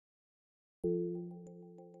A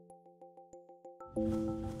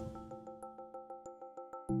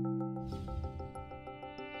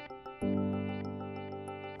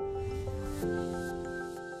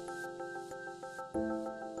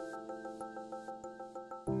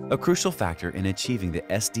crucial factor in achieving the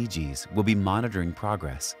SDGs will be monitoring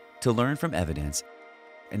progress to learn from evidence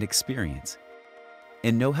and experience,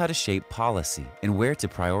 and know how to shape policy and where to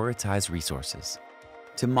prioritize resources.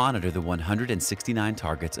 To monitor the 169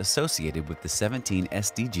 targets associated with the 17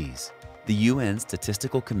 SDGs, the UN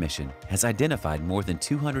Statistical Commission has identified more than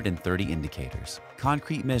 230 indicators,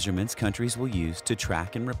 concrete measurements countries will use to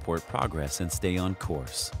track and report progress and stay on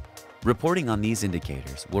course. Reporting on these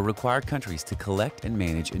indicators will require countries to collect and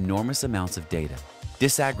manage enormous amounts of data,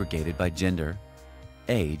 disaggregated by gender,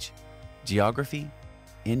 age, geography,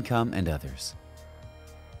 income, and others.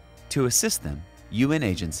 To assist them, UN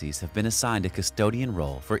agencies have been assigned a custodian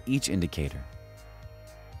role for each indicator,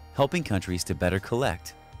 helping countries to better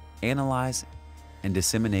collect, analyze, and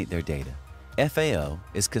disseminate their data. FAO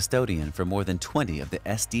is custodian for more than 20 of the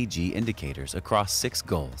SDG indicators across 6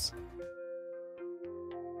 goals.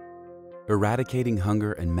 Eradicating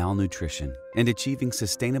hunger and malnutrition and achieving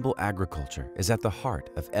sustainable agriculture is at the heart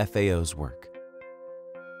of FAO's work.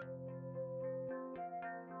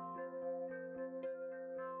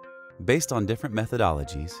 Based on different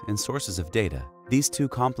methodologies and sources of data, these 2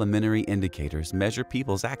 complementary indicators measure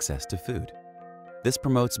people's access to food. This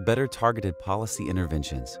promotes better targeted policy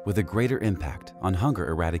interventions with a greater impact on hunger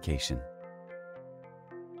eradication.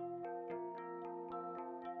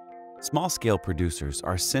 Small-scale producers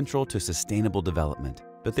are central to sustainable development,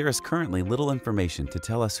 but there is currently little information to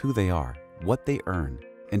tell us who they are, what they earn,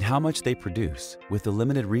 and how much they produce with the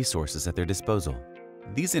limited resources at their disposal.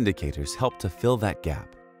 These indicators help to fill that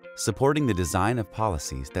gap, supporting the design of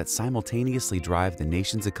policies that simultaneously drive the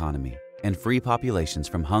nation's economy and free populations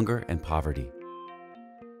from hunger and poverty.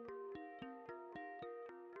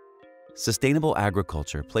 Sustainable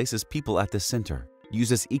agriculture places people at the center,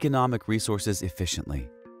 uses economic resources efficiently,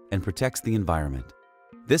 and protects the environment.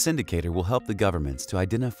 This indicator will help the governments to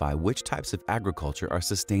identify which types of agriculture are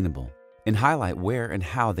sustainable and highlight where and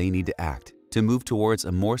how they need to act to move towards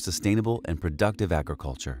a more sustainable and productive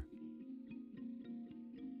agriculture.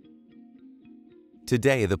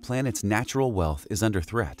 Today, the planet's natural wealth is under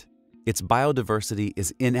threat. Its biodiversity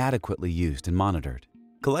is inadequately used and monitored.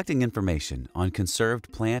 Collecting information on conserved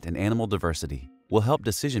plant and animal diversity will help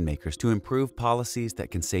decision makers to improve policies that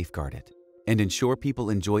can safeguard it and ensure people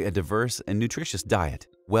enjoy a diverse and nutritious diet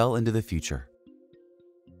well into the future.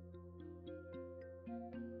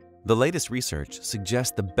 The latest research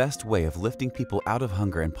suggests the best way of lifting people out of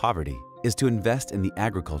hunger and poverty is to invest in the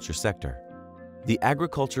agriculture sector. The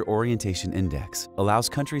Agriculture Orientation Index allows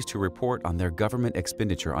countries to report on their government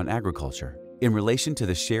expenditure on agriculture in relation to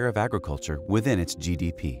the share of agriculture within its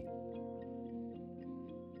GDP.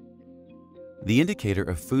 The indicator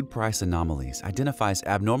of food price anomalies identifies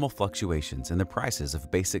abnormal fluctuations in the prices of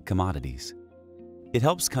basic commodities. It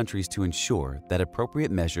helps countries to ensure that appropriate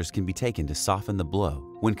measures can be taken to soften the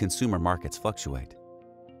blow when consumer markets fluctuate.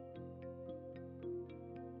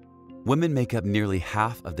 Women make up nearly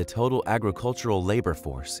half of the total agricultural labor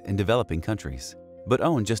force in developing countries, but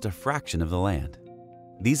own just a fraction of the land.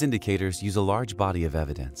 These indicators use a large body of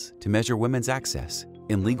evidence to measure women's access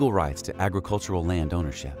and legal rights to agricultural land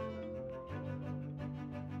ownership.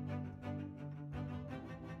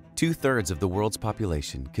 2/3 of the world's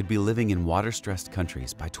population could be living in water-stressed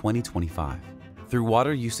countries by 2025. Through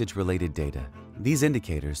water usage-related data, these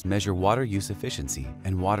indicators measure water use efficiency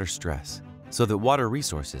and water stress so that water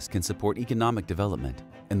resources can support economic development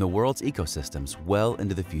and the world's ecosystems well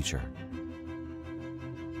into the future.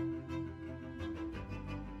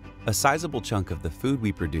 A sizable chunk of the food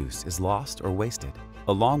we produce is lost or wasted,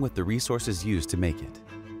 along with the resources used to make it.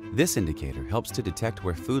 This indicator helps to detect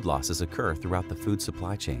where food losses occur throughout the food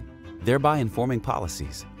supply chain, thereby informing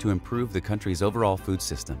policies to improve the country's overall food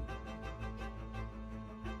system.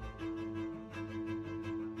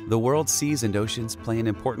 The world's seas and oceans play an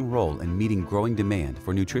important role in meeting growing demand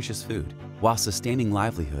for nutritious food while sustaining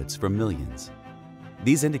livelihoods for millions.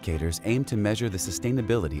 These indicators aim to measure the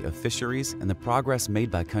sustainability of fisheries and the progress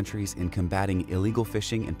made by countries in combating illegal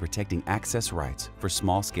fishing and protecting access rights for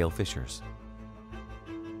small-scale fishers.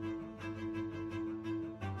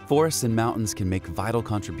 Forests and mountains can make vital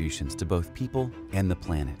contributions to both people and the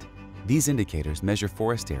planet. These indicators measure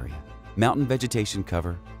forest area, mountain vegetation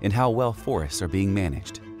cover, and how well forests are being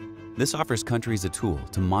managed. This offers countries a tool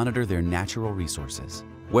to monitor their natural resources,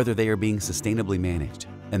 whether they are being sustainably managed,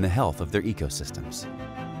 and the health of their ecosystems.